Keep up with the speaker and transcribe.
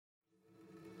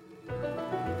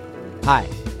Hi,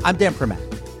 I'm Dan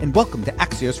Primack, and welcome to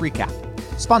Axios Recap,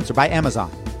 sponsored by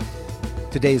Amazon.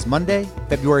 Today's Monday,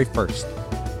 February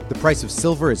 1st. The price of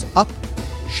silver is up,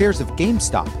 shares of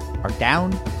GameStop are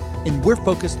down, and we're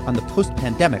focused on the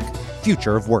post-pandemic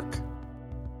future of work.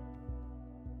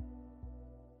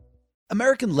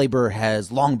 American labor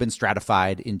has long been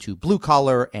stratified into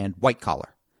blue-collar and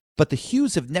white-collar, but the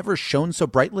hues have never shone so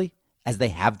brightly as they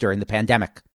have during the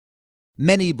pandemic.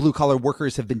 Many blue-collar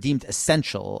workers have been deemed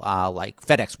essential, like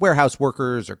FedEx warehouse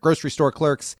workers or grocery store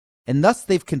clerks, and thus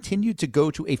they've continued to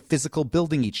go to a physical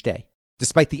building each day,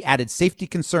 despite the added safety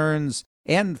concerns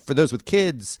and, for those with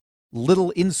kids,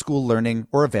 little in-school learning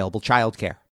or available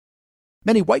childcare.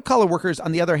 Many white-collar workers,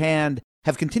 on the other hand,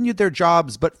 have continued their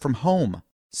jobs but from home,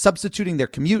 substituting their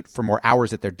commute for more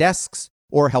hours at their desks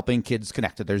or helping kids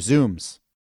connect to their Zooms.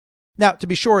 Now, to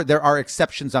be sure, there are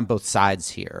exceptions on both sides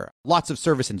here. Lots of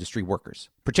service industry workers,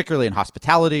 particularly in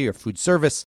hospitality or food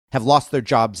service, have lost their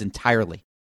jobs entirely.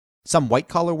 Some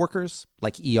white-collar workers,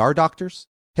 like ER doctors,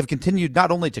 have continued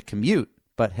not only to commute,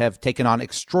 but have taken on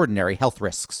extraordinary health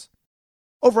risks.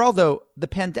 Overall, though, the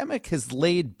pandemic has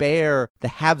laid bare the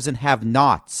haves and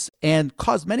have-nots and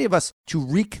caused many of us to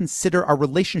reconsider our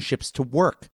relationships to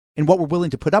work and what we're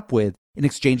willing to put up with in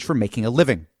exchange for making a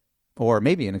living. Or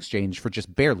maybe in exchange for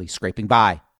just barely scraping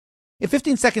by. In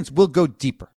 15 seconds, we'll go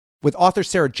deeper with author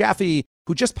Sarah Jaffe,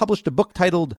 who just published a book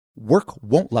titled Work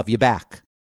Won't Love You Back.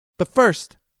 But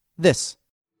first, this.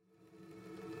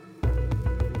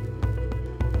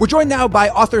 We're joined now by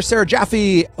author Sarah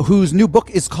Jaffe, whose new book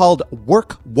is called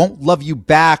Work Won't Love You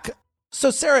Back.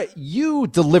 So Sarah, you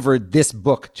delivered this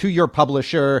book to your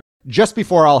publisher just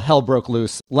before all hell broke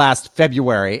loose last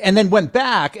February, and then went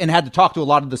back and had to talk to a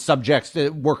lot of the subjects,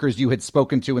 workers you had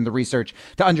spoken to in the research,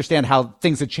 to understand how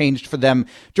things had changed for them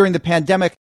during the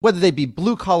pandemic, whether they be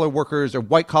blue-collar workers or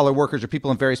white-collar workers or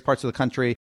people in various parts of the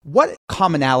country. What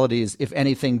commonalities, if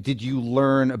anything, did you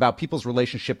learn about people's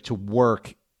relationship to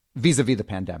work vis-a-vis the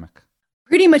pandemic?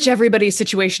 Pretty much everybody's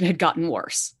situation had gotten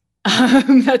worse.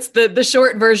 That's the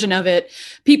short version of it.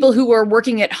 People who were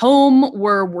working at home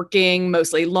were working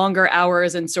mostly longer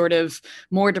hours and sort of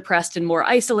more depressed and more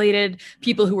isolated.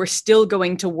 People who were still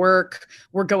going to work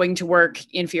were going to work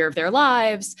in fear of their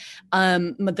lives.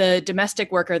 The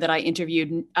domestic worker that I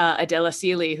interviewed, Adela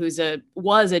Seeley,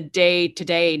 was a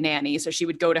day-to-day nanny, so she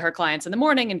would go to her clients in the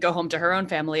morning and go home to her own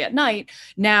family at night,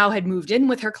 now had moved in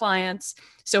with her clients,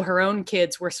 so her own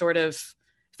kids were sort of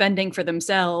fending for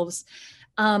themselves.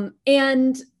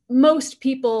 And most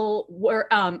people were,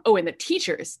 and the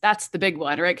teachers, that's the big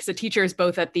one, right? Because the teachers,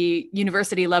 both at the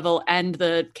university level and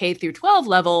the K through 12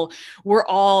 level, were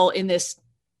all in this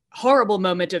horrible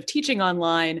moment of teaching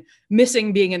online,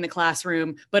 missing being in the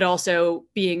classroom, but also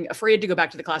being afraid to go back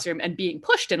to the classroom and being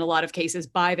pushed in a lot of cases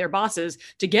by their bosses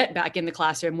to get back in the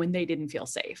classroom when they didn't feel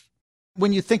safe.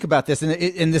 When you think about this, and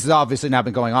this has obviously now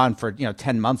been going on for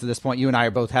 10 months at this point, you and I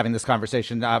are both having this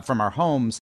conversation from our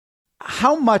homes.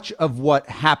 How much of what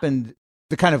happened,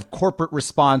 the kind of corporate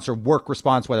response or work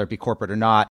response, whether it be corporate or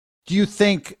not, do you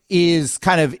think is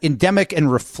kind of endemic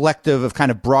and reflective of kind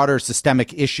of broader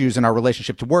systemic issues in our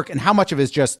relationship to work? And how much of it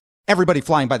is just everybody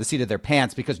flying by the seat of their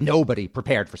pants because nobody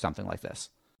prepared for something like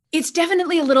this? It's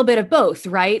definitely a little bit of both,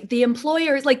 right? The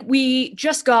employers, we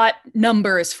just got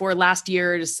numbers for last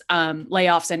year's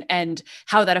layoffs and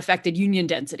how that affected union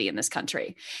density in this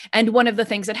country. And one of the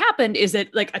things that happened is that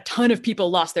a ton of people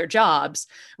lost their jobs,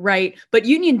 right? But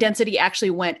union density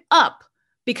actually went up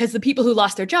because the people who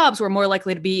lost their jobs were more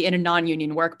likely to be in a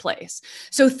non-union workplace.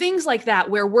 So things like that,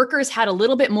 where workers had a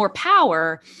little bit more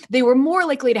power, they were more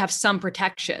likely to have some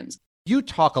protections. You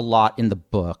talk a lot in the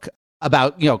book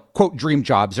about, quote, dream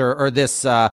jobs or this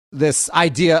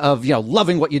idea of,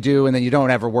 loving what you do and then you don't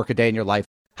ever work a day in your life.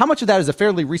 How much of that is a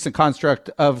fairly recent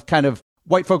construct of kind of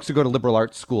white folks who go to liberal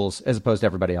arts schools as opposed to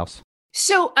everybody else?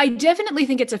 So I definitely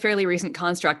think it's a fairly recent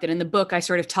construct. And in the book, I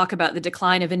sort of talk about the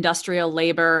decline of industrial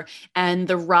labor and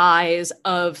the rise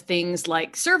of things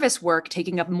like service work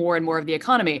taking up more and more of the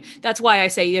economy. That's why I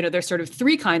say, there's sort of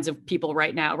three kinds of people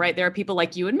right now, right? There are people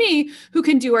like you and me who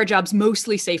can do our jobs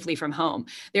mostly safely from home.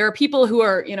 There are people who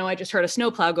are, I just heard a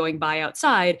snowplow going by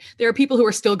outside. There are people who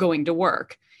are still going to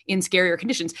work in scarier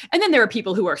conditions. And then there are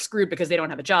people who are screwed because they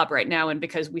don't have a job right now and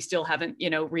because we still haven't,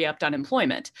 re-upped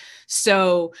unemployment.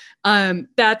 So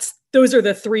those are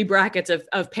the three brackets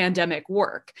of pandemic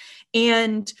work.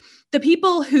 And the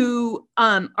people who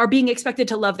are being expected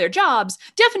to love their jobs,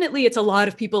 definitely it's a lot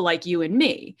of people like you and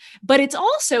me, but it's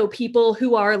also people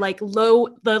who are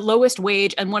the lowest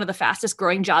wage and one of the fastest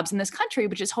growing jobs in this country,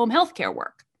 which is home healthcare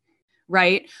work.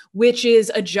 right? Which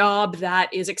is a job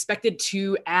that is expected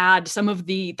to add some of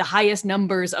the highest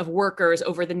numbers of workers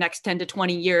over the next 10 to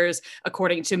 20 years,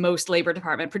 according to most Labor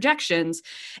Department projections.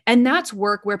 And that's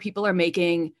work where people are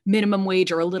making minimum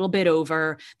wage or a little bit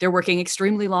over. They're working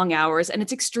extremely long hours, and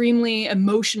it's extremely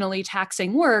emotionally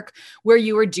taxing work where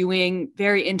you are doing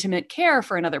very intimate care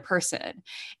for another person.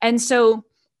 And so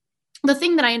the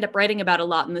thing that I end up writing about a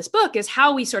lot in this book is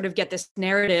how we sort of get this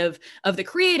narrative of the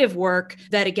creative work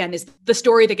that, again, is the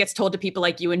story that gets told to people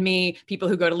like you and me, people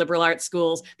who go to liberal arts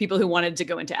schools, people who wanted to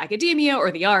go into academia or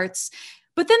the arts.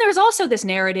 But then there's also this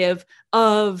narrative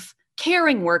of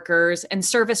caring workers and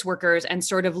service workers and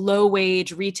sort of low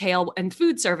wage retail and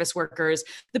food service workers,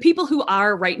 the people who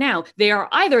are right now, they are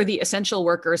either the essential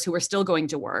workers who are still going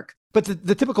to work. But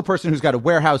the typical person who's got a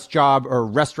warehouse job or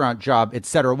restaurant job, et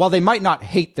cetera, while they might not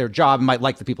hate their job, might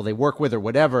like the people they work with or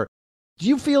whatever, do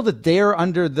you feel that they're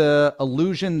under the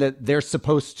illusion that they're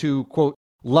supposed to, quote,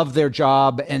 love their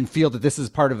job and feel that this is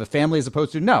part of a family, as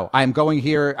opposed to, no, I'm going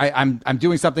here, I'm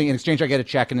doing something, in exchange I get a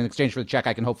check, and in exchange for the check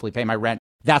I can hopefully pay my rent.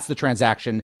 That's the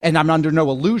transaction. And I'm under no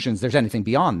illusions there's anything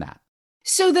beyond that.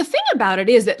 So the thing about it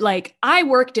is that, like, I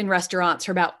worked in restaurants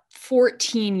for about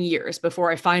 14 years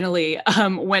before I finally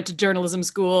went to journalism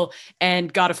school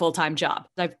and got a full-time job.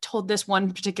 I've told this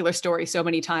one particular story so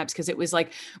many times because it was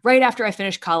like right after I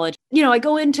finished college. You know, I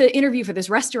go in to interview for this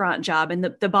restaurant job, and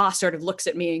the boss sort of looks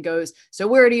at me and goes, "So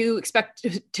where do you expect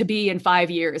to be in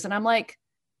 5 years?" And I'm like,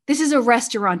 this is a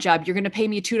restaurant job. You're going to pay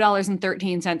me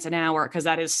 $2.13 an hour, because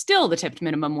that is still the tipped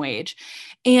minimum wage.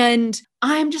 And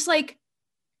I'm just like,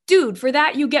 dude, for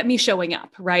that, you get me showing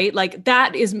up, right? Like,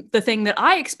 that is the thing that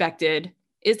I expected,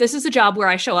 is this is a job where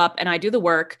I show up and I do the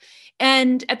work.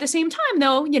 And at the same time,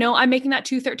 though, you know, I'm making that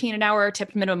 $2.13 an hour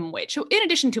tipped minimum wage. So in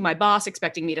addition to my boss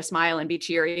expecting me to smile and be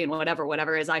cheery and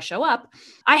whatever as I show up,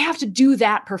 I have to do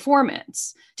that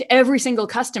performance to every single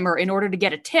customer in order to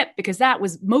get a tip, because that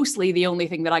was mostly the only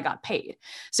thing that I got paid.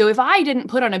 So if I didn't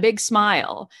put on a big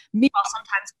smile, meanwhile,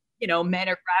 sometimes, you know, men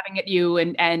are grabbing at you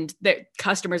and the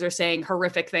customers are saying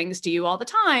horrific things to you all the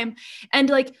time. And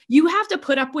like, you have to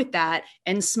put up with that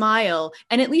and smile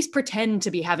and at least pretend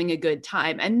to be having a good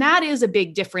time. And that is a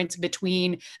big difference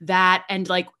between that and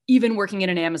like even working in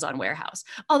an Amazon warehouse.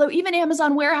 Although even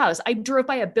Amazon warehouse, I drove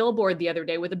by a billboard the other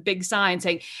day with a big sign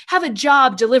saying, "Have a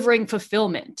job delivering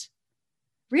fulfillment."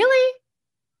 Really?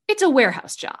 It's a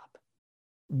warehouse job.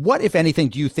 What, if anything,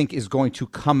 do you think is going to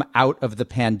come out of the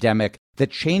pandemic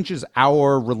that changes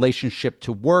our relationship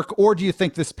to work? Or do you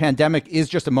think this pandemic is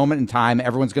just a moment in time?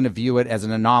 Everyone's going to view it as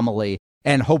an anomaly.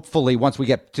 And hopefully, once we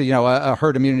get to, you know, a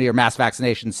herd immunity or mass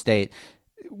vaccination state,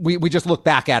 we just look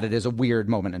back at it as a weird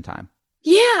moment in time.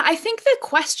 Yeah, I think the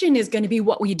question is going to be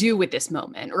what we do with this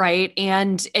moment, right?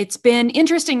 And it's been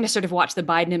interesting to sort of watch the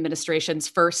Biden administration's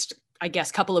first, I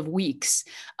guess, couple of weeks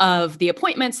of the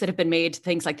appointments that have been made to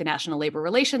things like the National Labor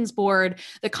Relations Board,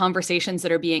 the conversations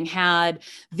that are being had,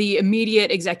 the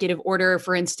immediate executive order,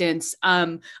 for instance,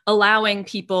 allowing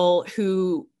people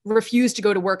who refuse to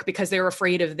go to work because they're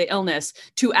afraid of the illness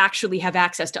to actually have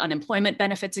access to unemployment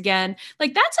benefits again.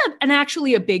 Like, that's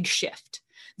actually a big shift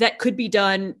that could be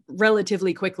done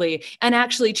relatively quickly and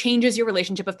actually changes your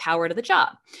relationship of power to the job.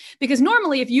 Because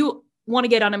normally, if you want to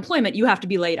get unemployment, you have to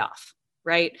be laid off,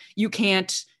 right? You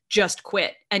can't just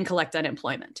quit and collect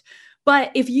unemployment.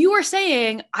 But if you are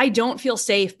saying, I don't feel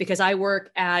safe because I work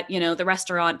at, you know, the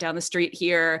restaurant down the street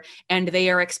here, and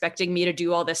they are expecting me to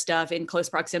do all this stuff in close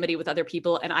proximity with other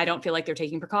people, and I don't feel like they're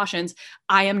taking precautions,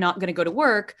 I am not going to go to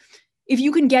work. If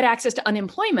you can get access to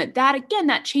unemployment, that again,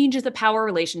 that changes the power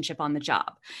relationship on the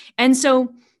job. And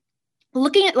so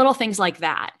looking at little things like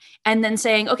that and then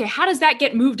saying, okay, how does that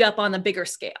get moved up on the bigger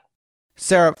scale?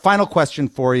 Sarah, final question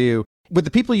for you. With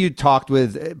the people you talked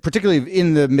with, particularly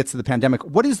in the midst of the pandemic,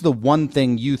 what is the one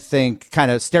thing you think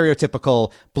kind of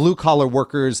stereotypical blue collar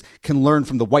workers can learn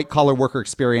from the white collar worker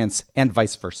experience and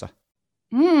vice versa?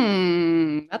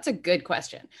 That's a good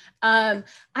question.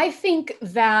 I think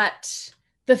that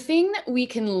the thing that we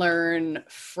can learn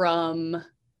from,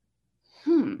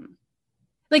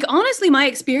 like, honestly, my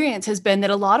experience has been that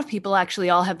a lot of people actually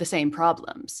all have the same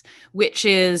problems, which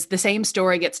is the same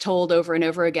story gets told over and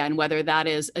over again, whether that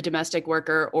is a domestic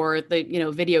worker or the, you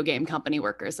know, video game company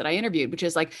workers that I interviewed, which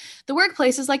is like, the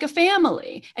workplace is like a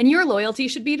family and your loyalty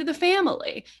should be to the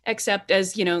family. Except,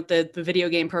 as, you know, the video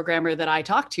game programmer that I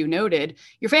talked to noted,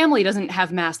 your family doesn't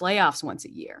have mass layoffs once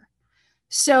a year.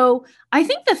 So I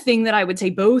think the thing that I would say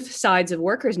both sides of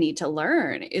workers need to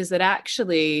learn is that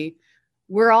actually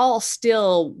we're all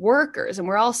still workers and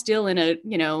we're all still in a,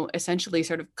 you know, essentially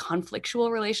sort of conflictual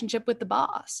relationship with the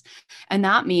boss. And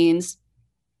that means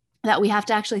that we have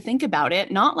to actually think about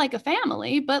it, not like a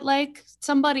family, but like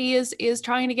somebody is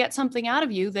trying to get something out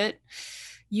of you that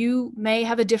you may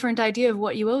have a different idea of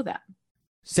what you owe them.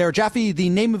 Sarah Jaffe, the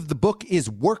name of the book is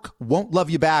Work Won't Love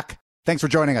You Back. Thanks for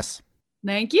joining us.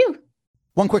 Thank you.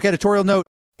 One quick editorial note.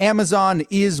 Amazon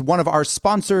is one of our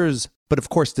sponsors, but of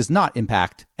course does not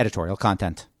impact editorial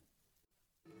content.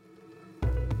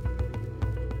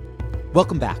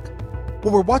 Welcome back.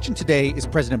 What we're watching today is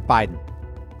President Biden,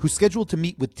 who's scheduled to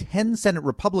meet with 10 Senate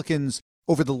Republicans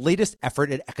over the latest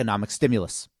effort at economic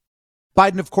stimulus.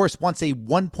 Biden, of course, wants a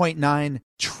 $1.9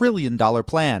 trillion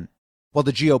plan, while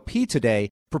the GOP today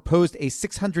proposed a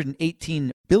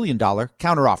 $618 billion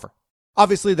counteroffer.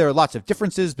 Obviously, there are lots of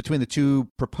differences between the two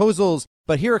proposals,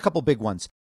 but here are a couple big ones.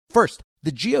 First,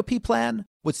 the GOP plan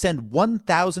would send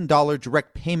 $1,000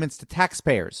 direct payments to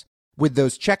taxpayers, with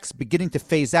those checks beginning to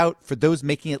phase out for those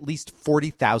making at least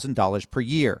 $40,000 per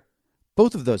year.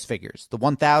 Both of those figures, the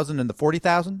 $1,000 and the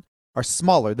 $40,000, are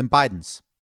smaller than Biden's.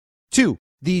 2,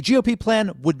 the GOP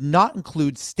plan would not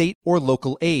include state or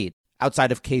local aid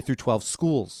outside of K-12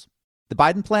 schools. The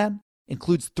Biden plan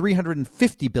includes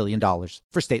 $350 billion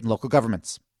for state and local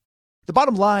governments. The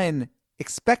bottom line,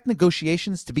 expect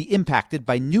negotiations to be impacted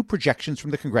by new projections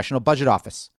from the Congressional Budget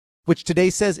Office, which today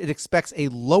says it expects a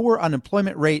lower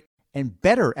unemployment rate and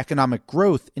better economic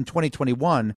growth in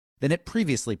 2021 than it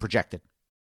previously projected.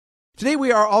 Today,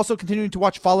 we are also continuing to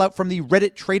watch fallout from the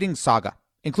Reddit trading saga,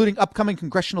 including upcoming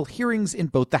congressional hearings in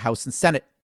both the House and Senate.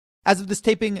 As of this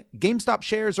taping, GameStop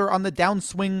shares are on the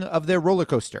downswing of their roller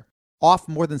coaster, off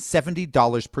more than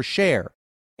 $70 per share.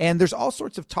 And there's all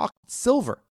sorts of talk that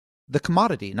silver, the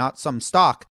commodity, not some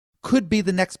stock, could be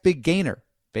the next big gainer,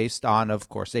 based on, of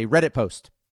course, a Reddit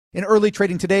post. In early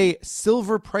trading today,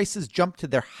 silver prices jumped to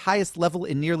their highest level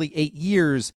in nearly 8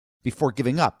 years before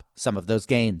giving up some of those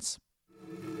gains.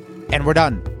 And we're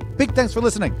done. Big thanks for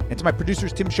listening. And to my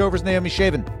producers, Tim Shovers and Naomi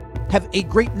Shavin. Have a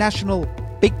great National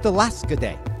Baked Alaska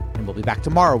Day. And we'll be back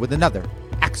tomorrow with another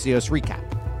Axios Recap.